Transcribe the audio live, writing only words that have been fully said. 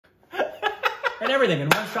And everything. In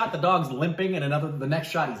one shot, the dog's limping, and the next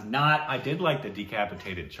shot, he's not. I did like the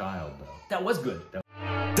decapitated child, though. That was good.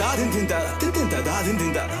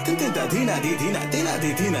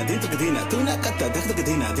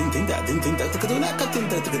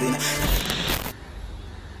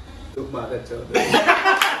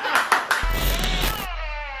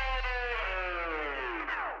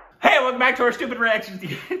 Hey, welcome back to our stupid reactions.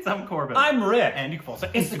 I'm Corbin. I'm Rick. And you can follow us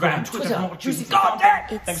on Instagram, Twitter, more juicy juicy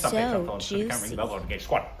content. It's Thanks so Ring juicy. the bell notification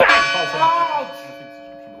squad. Bang! Follow us in the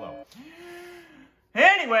description below.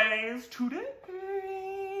 Anyways, today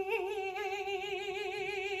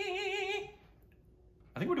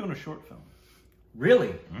I think we're doing a short film.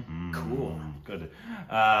 Really? Cool. Good.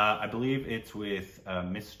 I believe it's with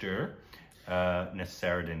Mr.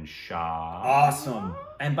 Naseeruddin Shah. Awesome.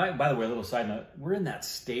 And by the way, a little side note, we're in that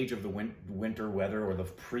stage of the winter weather or the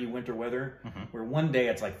pre-winter weather where one day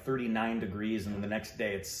it's like 39 degrees and the next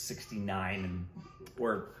day it's 69 and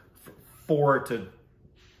or 4 to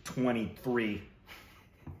 23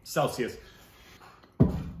 Celsius.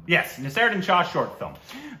 Yes, Naseeruddin Shah short film.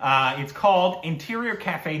 It's called Interior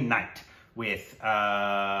Cafe Night with,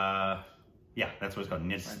 yeah, that's what it's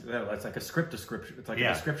called. It's like a script description. It's like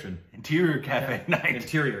a description. Interior Cafe Night.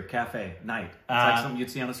 Interior Cafe Night. It's like something you'd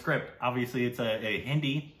see on a script. Obviously, it's a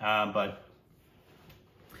Hindi, but...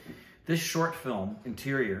 This short film,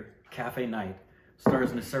 Interior Cafe Night,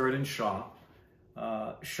 stars Naseeruddin Shah,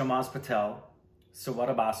 Shamaz Patel,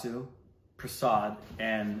 Sawara Basu, Prasad,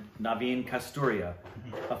 and Naveen Kasturia.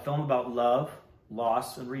 A film about love,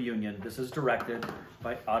 loss, and reunion. This is directed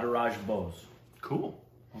by Adaraj Bose. Cool.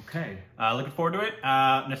 Okay. Looking forward to it.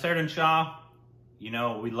 Naseeruddin Shah, you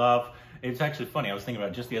know, we love. It's actually funny. I was thinking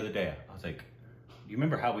about it just the other day. I was like, you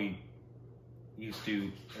remember how we used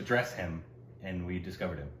to address him and we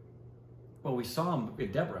discovered him? Well, we saw him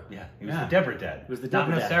with Deborah. Yeah, he was the Deborah dad. He was the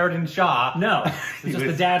Deborah Not dad. Naseeruddin Shah. No, it was just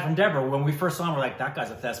the dad from Deborah. When we first saw him, we're like, that guy's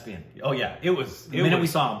a thespian. Oh yeah, it was. The minute we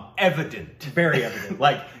saw him, evident, very evident.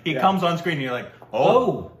 Like he comes on screen and you're like,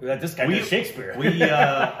 oh, this guy knows Shakespeare. We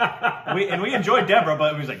enjoyed Deborah,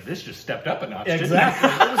 but it was like this just stepped up a notch. Exactly.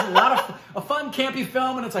 It was a lot of a fun, campy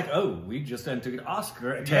film, and it's like, oh, we just entered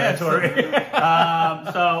Oscar territory.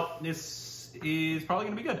 So this is probably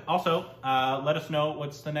going to be good. Also, let us know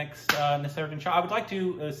what's the next Naseeruddin Shah. I would like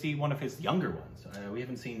to see one of his younger ones. We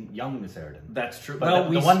haven't seen young Naseeruddin. That's true. But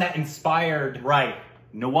well, the one that inspired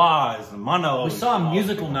Nawaz, Manos. We saw a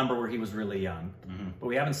musical number where he was really young, but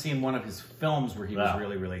we haven't seen one of his films where he was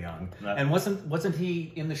really, really young. And wasn't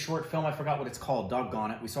he in the short film? I forgot what it's called.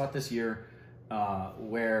 Doggone it. We saw it this year,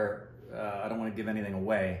 where I don't want to give anything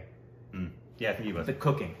away. Yeah, I think he was. The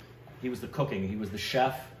cooking. He was the cooking. He was the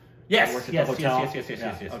chef. Yes, Worked at the hotel. Yes.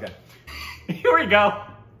 Okay. Here we go.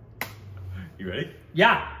 You ready?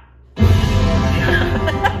 Yeah.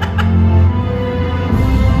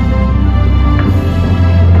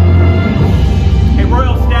 Hey,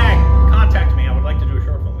 Royal Stag, contact me. I would like to do a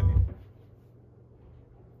short film with you.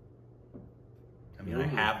 I mean, I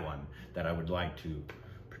have one that I would like to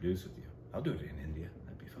produce with you. I'll do it in India.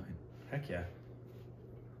 That'd be fine. Heck yeah.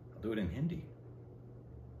 I'll do it in Hindi.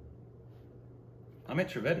 I'm at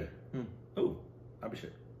Trivedi. Oh,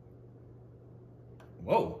 Abhishek.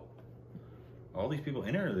 Whoa. All these people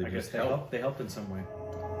in here, I guess they helped in some way.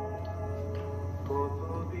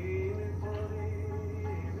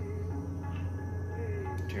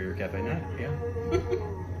 Interior Cafe Night, yeah.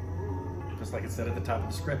 Just like it said at the top of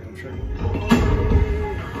the script, I'm sure.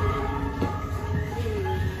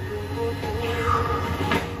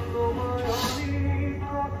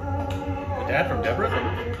 The dad from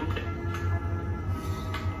Deborah?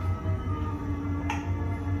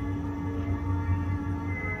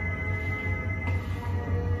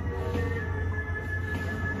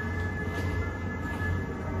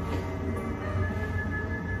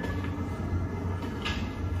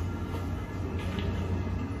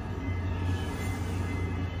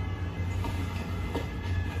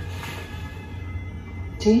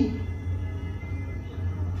 Tea?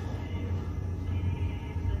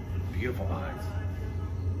 Beautiful eyes.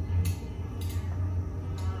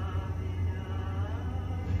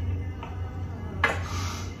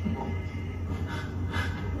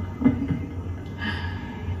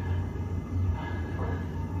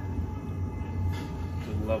 It's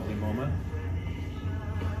a lovely moment.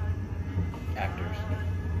 Actors.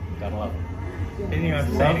 Gotta love them. Didn't even have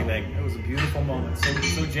to say anything. It was a beautiful moment.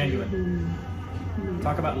 So genuine.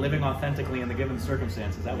 Talk about living authentically in the given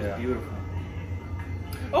circumstances. That was beautiful.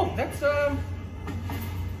 Oh, that's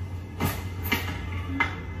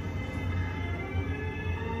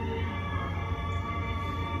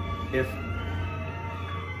If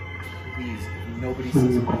please, if nobody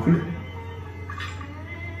says a word,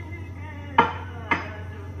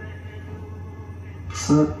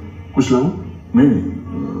 sir कुछ लाऊं? नहीं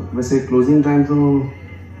वैसे closing time तो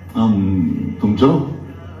तुम चलो,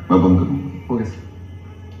 मैं बंद करूँ। Okay sir.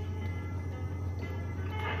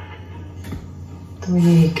 तो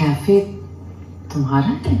ये कैफे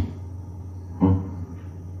तुम्हारा है?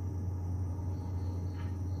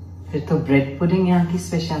 फिर तो ब्रेड पुडिंग यहाँ की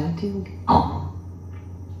स्पेशलिटी होगी। हाँ,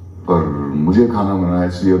 पर मुझे खाना बनाना है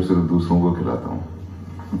इसलिए अब सिर्फ दूसरों को खिलाता हूँ।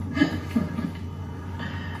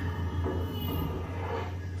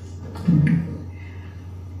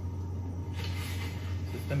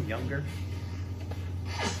 Them younger?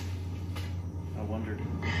 I wondered.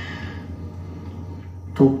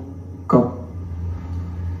 तो कब?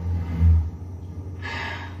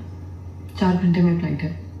 4 घंटे में फ्लाइट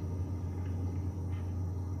है।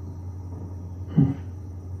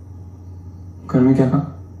 घर में क्या कहा?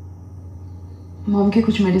 मॉम के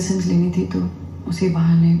कुछ मेडिसिन लेनी थी तो उसी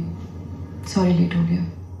बहाने सॉरी लेट हो गया।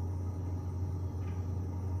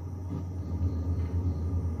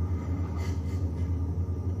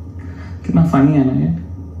 कितना फनी है ना ये।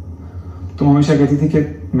 तुम हमेशा कहती थी कि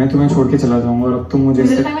मैं तुम्हें छोड़ के चला जाऊंगा और अब तुम मुझे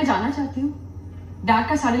मैं जाना चाहती हूँ। डैड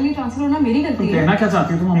का सडनली ट्रांसफर होना मेरी गलती है। कहना क्या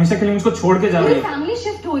चाहती हो तुम? हमेशा के लिए मुझको छोड़ के जा रही हो। फैमिली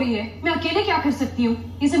शिफ्ट हो रही है, मैं अकेले क्या कर सकती हूँ?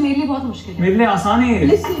 ये सब मेरे लिए बहुत मुश्किल है। मेरे लिए आसान है।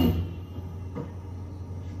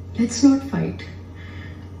 Let's not fight.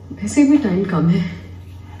 वैसे भी टाइम कम है,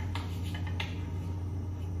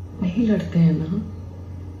 नहीं लड़ते हैं ना।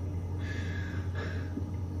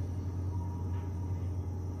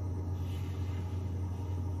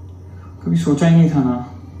 कभी सोचा ही नहीं था ना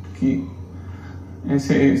कि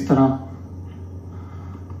ऐसे इस तरह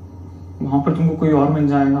वहां पर तुमको कोई और मिल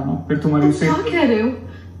जाएगा ना, फिर तुम्हारी उसे। क्या कह रहे हो?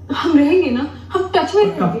 हम रहेंगे ना, हम टच में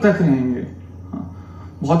रहेंगे। कब तक रहेंगे? हाँ,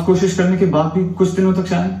 बहुत कोशिश करने के बाद भी कुछ दिनों तक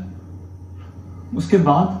शायद, उसके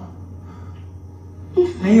बाद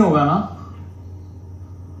नहीं होगा ना।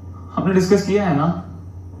 हमने डिस्कस किया है ना।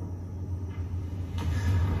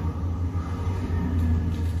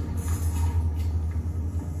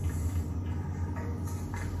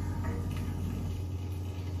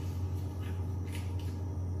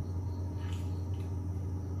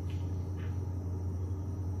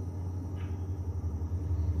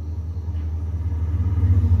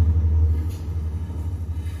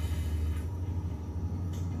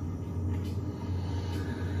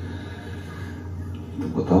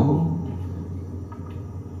 बताओ,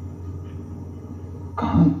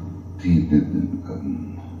 कहाँ थी इतने दिन?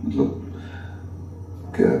 मतलब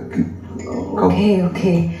क्या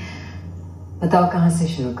ओके बताओ कहाँ से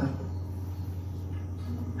शुरू करूं?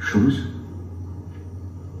 शुरू से?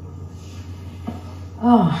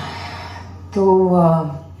 तो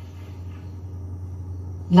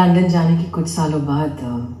लंदन जाने के कुछ सालों बाद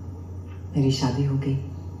मेरी शादी हो गई।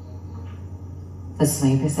 बस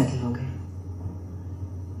वहीं पे सेटल हो गए।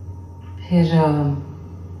 फिर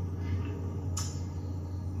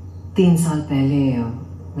 3 साल पहले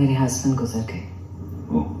मेरे हस्बैंड गुजर गए।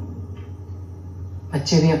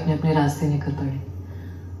 बच्चे भी अपने अपने रास्ते निकल पड़े।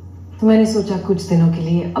 तो मैंने सोचा कुछ दिनों के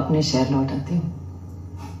लिए अपने शहर लौट आती हूँ।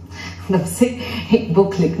 तब से एक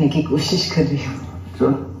बुक लिखने की कोशिश कर रही हूँ। अच्छा,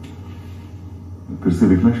 फिर से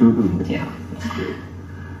लिखना शुरू कर दिया?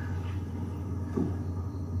 तो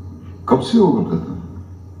कब से हो कलकत्ता?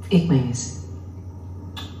 1 महीने से।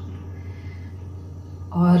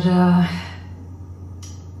 और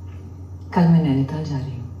कल मैं नैनीताल जा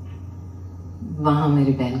रही हूँ। वहां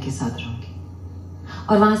मेरी बहन के साथ रहूंगी।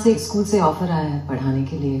 और वहां से एक स्कूल से ऑफर आया है पढ़ाने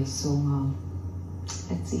के लिए। So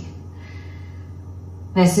let's see.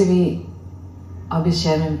 वैसे भी अब इस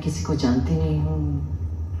शहर में मैं किसी को जानती नहीं हूँ।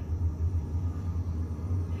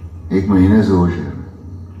 1 महीने से हो शहर में,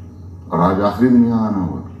 और आज आखिरी दिन यहाँ आना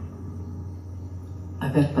हुआ।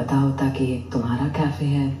 अगर पता होता कि ये तुम्हारा कैफे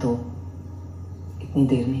है तो इतनी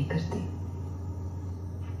देर नहीं करती।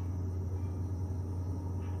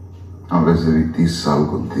 हाँ, वैसे भी 30 साल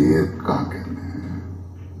को देर कहाँ कहने हैं।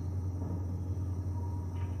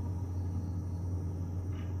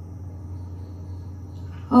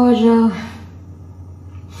 और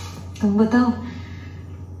तुम बताओ,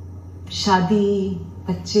 शादी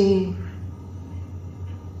बच्चे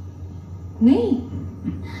नहीं?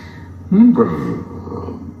 पर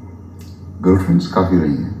गर्लफ्रेंड्स काफी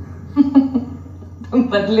रही हैं। तुम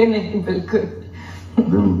बदले नहीं बिल्कुल।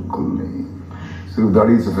 बिल्कुल नहीं, सिर्फ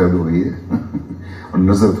दाढ़ी सफेद हो गई है और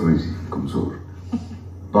नजर थोड़ी सी कमजोर।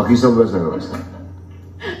 बाकी सब वैसा का वैसा।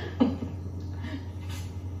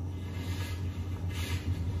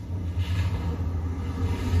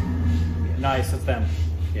 Nice, it's them.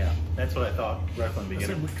 Yeah, that's what I thought right from the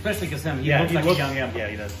beginning. Especially because him, he Yeah, looks he like looks- a young M. Yeah,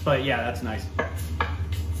 he does. But yeah, that's nice.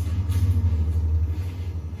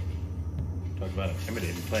 Talk about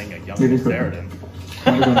intimidating, playing a young It is Naseeruddin.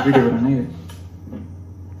 Unpredictable है ना ये.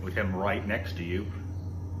 With him right next to you.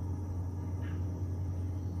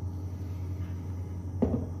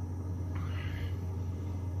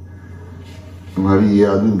 तुम्हारी ये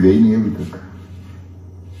आदत गई नहीं अभी तक.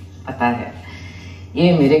 पता है,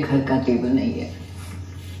 ये मेरे घर का टेबल नहीं है.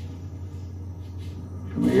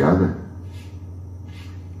 तुम्हें याद है?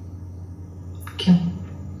 क्यों?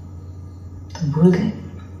 तुम भूल गए?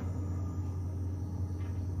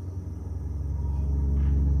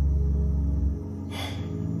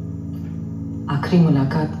 आखिरी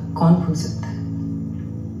मुलाकात कौन भूल सकता है?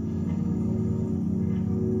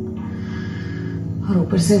 और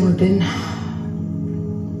ऊपर से वो दिन,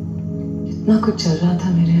 इतना कुछ चल रहा था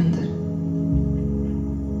मेरे अंदर.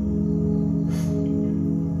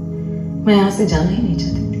 मैं यहाँ से जाना ही नहीं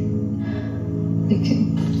चाहती थी, लेकिन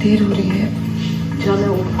देर हो रही है. जाना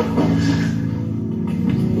होगा.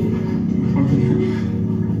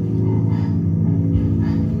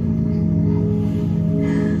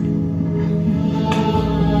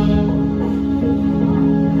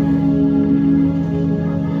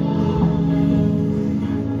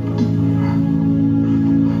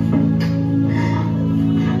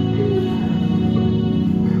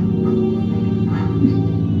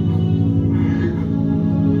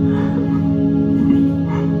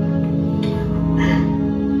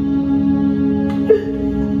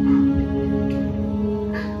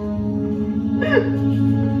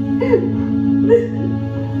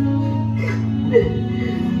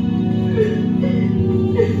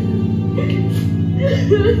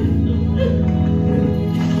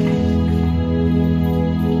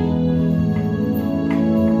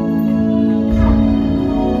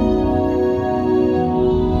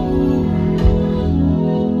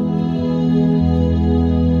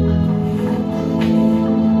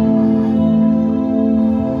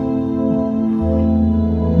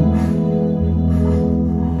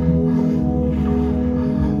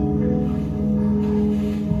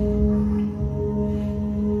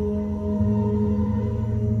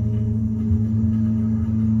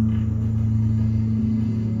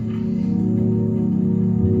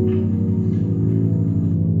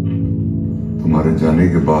 तुम्हारे जाने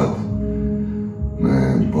के बाद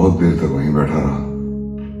मैं बहुत देर तक वहीं बैठा रहा.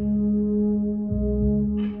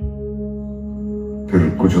 फिर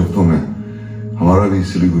कुछ हफ्तों में हमारा भी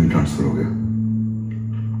सिलीगुड़ी ट्रांसफर हो गया.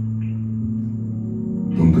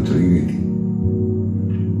 तुम तो चली गई थी,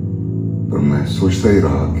 पर मैं सोचता ही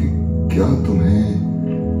रहा कि क्या तुम्हें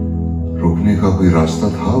रोकने का कोई रास्ता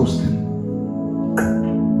था उस दिन?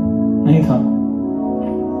 नहीं था.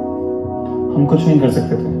 हम कुछ नहीं कर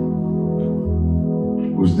सकते थे.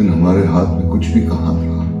 उस दिन हमारे हाथ में कुछ भी कहाँ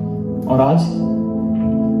था. और आज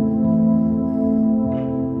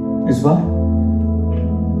इस बार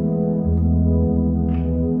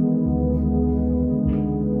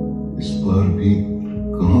इस बार भी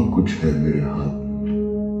कहाँ कुछ है मेरे हाथ में.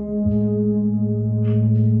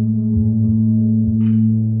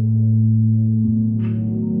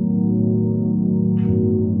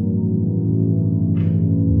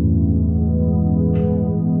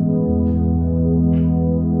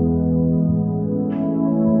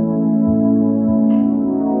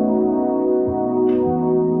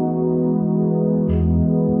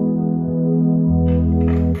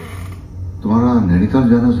 नैनीताल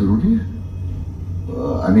जाना जरूरी है?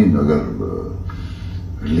 आई मीन अगर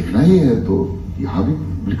लिखना ही है तो यहाँ भी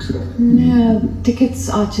लिख सकते हैं. टिकट्स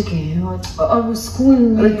आ चुके हैं और वो स्कूल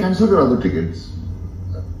में. अरे कैंसिल करा दो टिकट्स.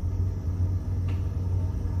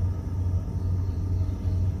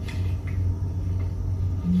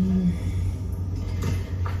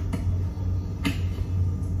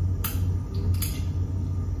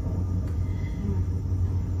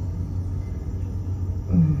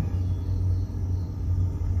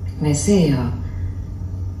 वैसे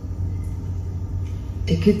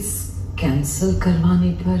टिकट्स कैंसिल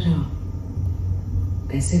करवाने पर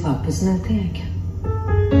पैसे वापस मिलते हैं क्या?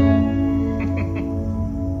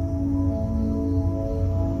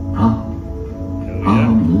 हाँ हाँ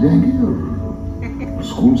मिल जाएंगे. और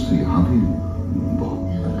स्कूल से यहाँ भी बहुत.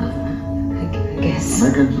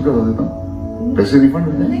 मैं कैंसिल करा देता हूँ. पैसे रिफंड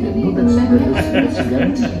हो जाएंगे. मेरे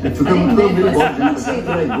बहुत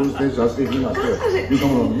दोस्त है शास्त्री नहीं आते.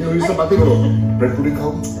 ये सब बातें करो. ब्रेड पुडिंग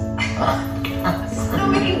खाओ.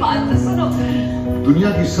 मेरी बात तो सुनो. दुनिया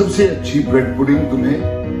की सबसे अच्छी ब्रेड पुडिंग तुम्हें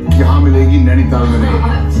यहाँ मिलेगी, नैनीताल में नहीं.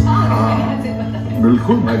 हाँ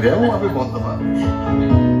बिल्कुल, मैं गया हूँ वहाँ पे बहुत दफा.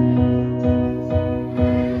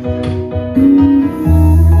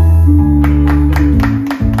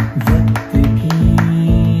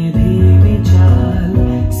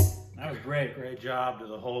 That was great. Great job to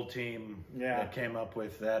the whole team that came up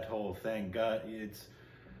with that whole thing. God,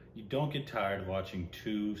 you don't get tired of watching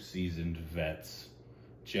two seasoned vets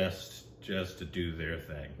just to do their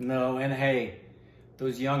thing. No, and hey,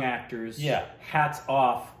 those young actors, hats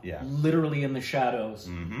off, literally in the shadows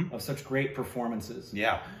of such great performances.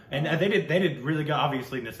 Yeah, and they did really good.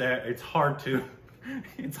 Obviously, it's hard to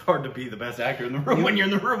be the best actor in the room when you're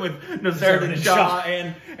in the room with Naseeruddin Shah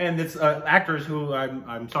and it's actors who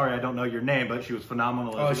I'm sorry I don't know your name, but she was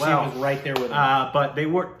phenomenal as well. She was right there with him. But they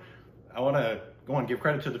were. I want to go and give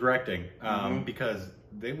credit to the directing because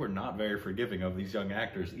they were not very forgiving of these young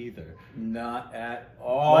actors either. Not at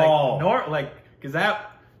all. Because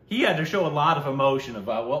he had to show a lot of emotion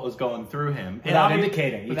about what was going through him without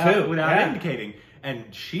indicating. Without indicating.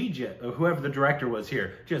 And whoever the director was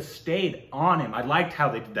here, just stayed on him. I liked how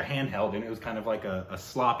they did the handheld, and it was kind of like a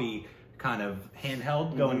sloppy kind of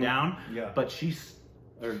handheld going down. Yeah. But he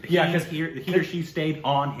or she stayed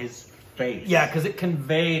on his face. Yeah, because it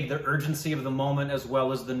conveyed the urgency of the moment as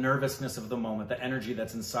well as the nervousness of the moment, the energy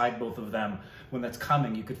that's inside both of them when that's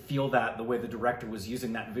coming. You could feel that the way the director was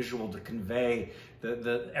using that visual to convey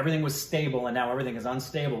everything was stable and now everything is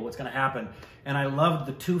unstable. What's going to happen? And I loved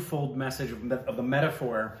the twofold message of the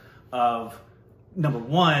metaphor of, number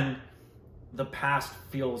one, the past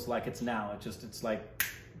feels like it's now. It's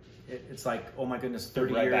like, oh my goodness,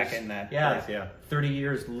 30 years. Back in that place, 30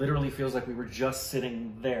 years literally feels like we were just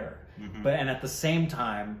sitting there. And at the same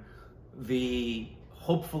time, the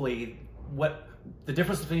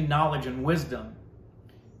difference between knowledge and wisdom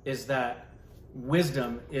is that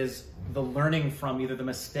wisdom is the learning from either the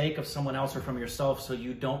mistake of someone else or from yourself so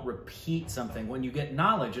you don't repeat something. When you get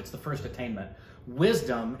knowledge, it's the first attainment.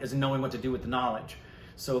 Wisdom is knowing what to do with the knowledge.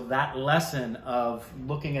 So that lesson of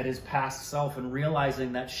looking at his past self and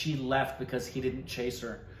realizing that she left because he didn't chase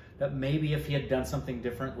her, that maybe if he had done something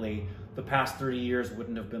differently, the past 30 years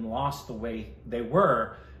wouldn't have been lost the way they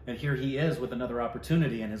were. And here he is with another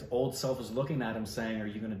opportunity, and his old self is looking at him saying, are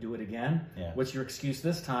you going to do it again? Yeah. What's your excuse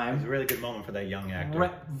this time? It was a really good moment for that young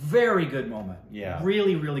actor. Very good moment. Yeah.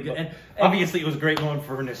 Really, really good. And obviously, it was a great moment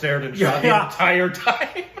for Naseeruddin Shah the entire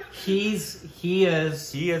time. He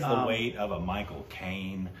is the weight of a Michael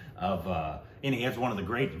Caine and he has one of the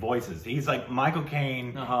great voices. He's like Michael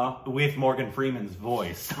Caine with Morgan Freeman's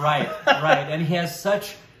voice. Right. And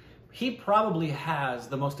he probably has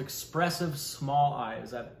the most expressive small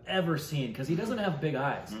eyes I've ever seen, because he doesn't have big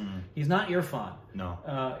eyes. He's not Irfan. No.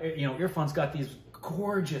 Irfan's got these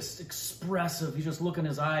gorgeous, expressive, you just look in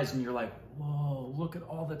his eyes and you're like, whoa, look at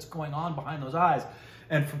all that's going on behind those eyes.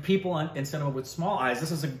 And for people in cinema with small eyes,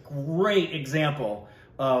 this is a great example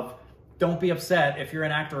of, don't be upset if you're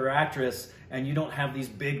an actor or actress and you don't have these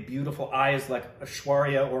big, beautiful eyes like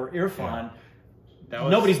Aishwarya or Irfan.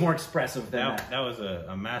 Nobody's more expressive than that. That was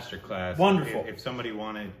a master class. Wonderful. If somebody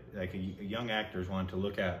wanted, like young actors wanted to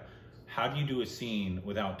look at, how do you do a scene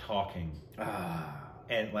without talking?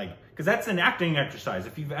 And because that's an acting exercise.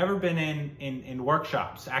 If you've ever been in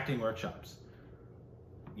workshops, acting workshops,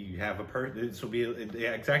 you have a person. This will be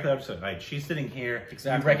exactly the episode. Right? She's sitting here.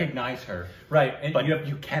 Exactly. You recognize her. Right. And but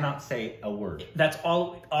you cannot say a word. That's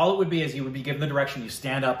all. All it would be is you would be given the direction. You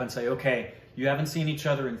stand up and say, okay, you haven't seen each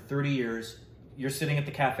other in 30 years. You're sitting at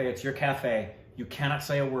the cafe. It's your cafe. You cannot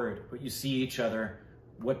say a word, but you see each other.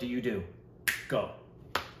 What do you do? Go.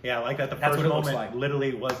 Yeah, like that. The first moment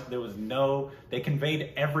literally they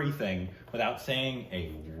conveyed everything without saying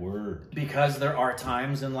a word. Because there are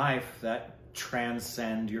times in life that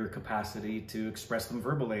transcend your capacity to express them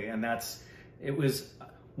verbally. And it was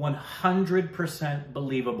 100%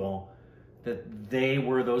 believable that they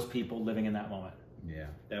were those people living in that moment. Yeah,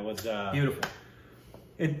 that was beautiful.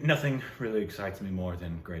 Nothing really excites me more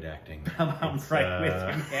than great acting. I'm right with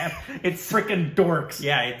you, man. It's freaking dorks.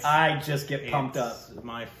 Yeah, I just get pumped up.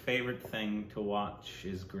 My favorite thing to watch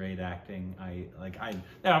is great acting.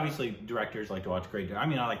 Obviously directors like to watch great. I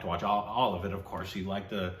mean, I like to watch all of it. Of course, you like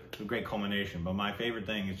the great culmination. But my favorite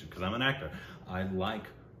thing is, because I'm an actor, I like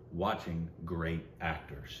watching great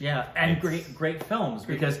actors. Yeah, and great films,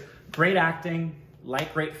 because great acting,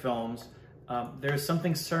 like great films. There's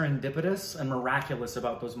something serendipitous and miraculous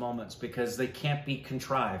about those moments, because they can't be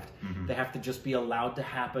contrived. They have to just be allowed to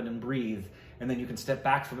happen and breathe. And then you can step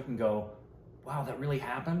back from it and go, wow, that really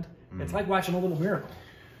happened? It's like watching a little miracle.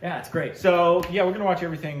 Yeah, it's great. So, yeah, we're going to watch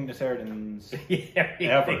everything Naseeruddin's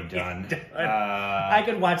ever done. I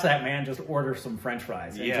could watch that man just order some French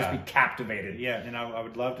fries and just be captivated. Yeah, and I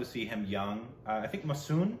would love to see him young. I think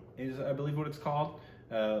Masoon is, I believe, what it's called.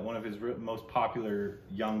 One of his most popular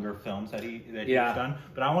younger films that he's done.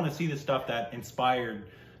 But I want to see the stuff that inspired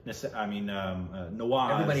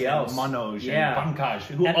Nawaz, everybody else, Manoj, yeah, and Pankaj,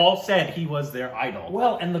 who all said he was their idol.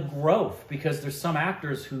 Well, and the growth, because there's some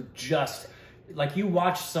actors who just, like, you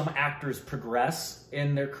watch some actors progress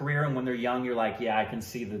in their career, and when they're young, you're like, yeah, I can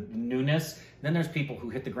see the newness. Then there's people who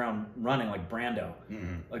hit the ground running, like Brando.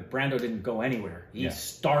 Like, Brando didn't go anywhere. He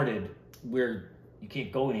started where you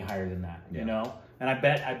can't go any higher than that, you know? And I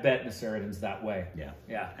bet Naseeruddin's that way.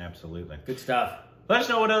 Yeah, Absolutely. good stuff. Let us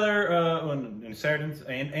know what other Naseeruddin's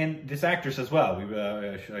and this actress as well.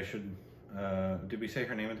 I should. Did we say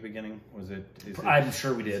her name at the beginning? Was it? I'm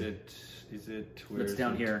sure we did. Is it? It's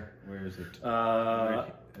down here. Where is it?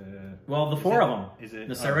 Well, the four of them. Is it?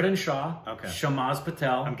 Naseeruddin Shah, Okay. Shahmaz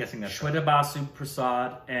Patel, I'm guessing that's Shweta Basu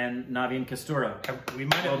Prasad, and Naveen Kasturia. We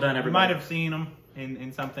might have. Well done, we everybody. might have seen them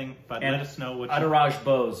in something, but And let us know what. Adaraj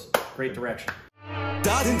Bose, great direction.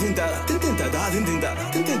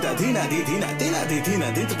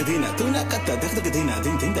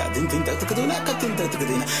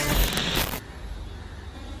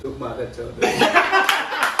 Look,